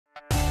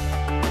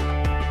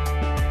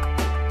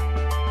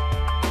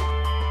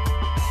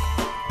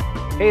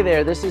Hey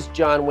there, this is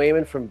John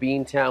Wayman from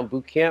Beantown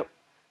Boot Camp.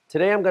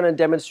 Today I'm going to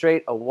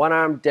demonstrate a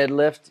one-arm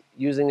deadlift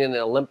using an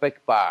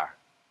Olympic bar.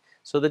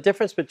 So the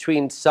difference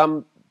between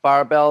some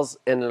barbells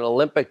and an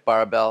Olympic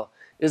barbell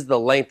is the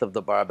length of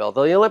the barbell.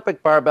 The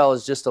Olympic barbell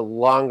is just a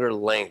longer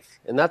length,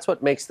 and that's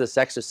what makes this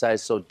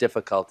exercise so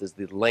difficult, is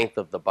the length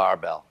of the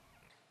barbell.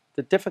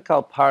 The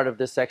difficult part of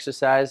this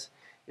exercise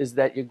is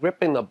that you're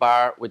gripping the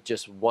bar with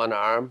just one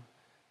arm,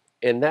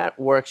 and that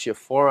works your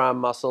forearm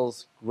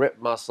muscles,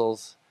 grip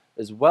muscles,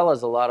 as well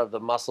as a lot of the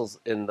muscles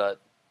in the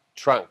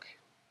trunk,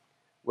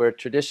 where a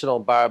traditional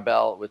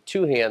barbell with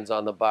two hands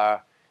on the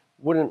bar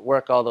wouldn't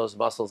work all those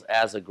muscles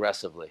as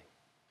aggressively.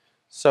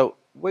 So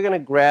we're going to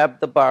grab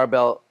the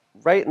barbell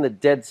right in the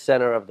dead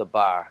center of the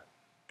bar.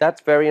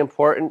 That's very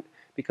important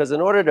because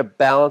in order to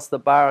balance the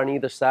bar on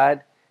either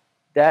side,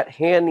 that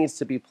hand needs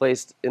to be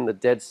placed in the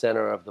dead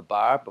center of the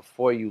bar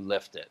before you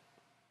lift it.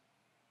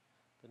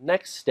 The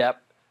next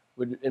step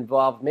would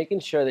involve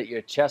making sure that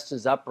your chest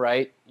is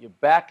upright, your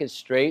back is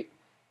straight,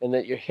 and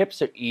that your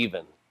hips are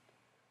even.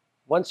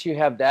 Once you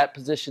have that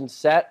position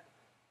set,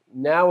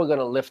 now we're going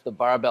to lift the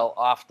barbell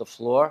off the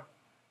floor.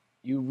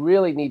 You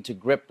really need to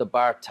grip the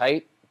bar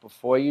tight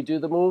before you do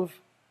the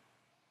move.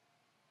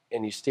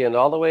 And you stand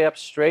all the way up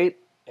straight,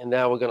 and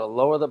now we're going to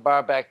lower the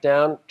bar back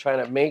down,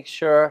 trying to make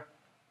sure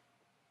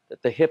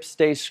that the hips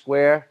stay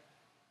square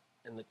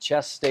and the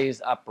chest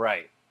stays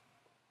upright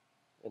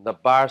and the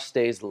bar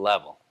stays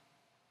level.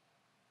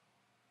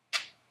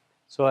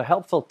 So a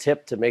helpful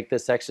tip to make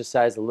this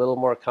exercise a little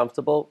more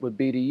comfortable would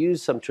be to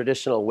use some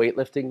traditional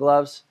weightlifting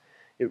gloves.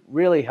 It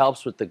really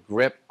helps with the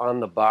grip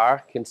on the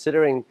bar,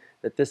 considering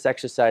that this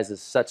exercise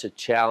is such a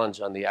challenge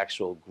on the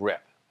actual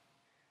grip.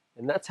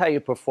 And that's how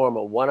you perform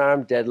a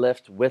one-arm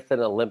deadlift with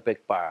an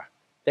Olympic bar.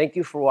 Thank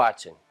you for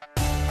watching.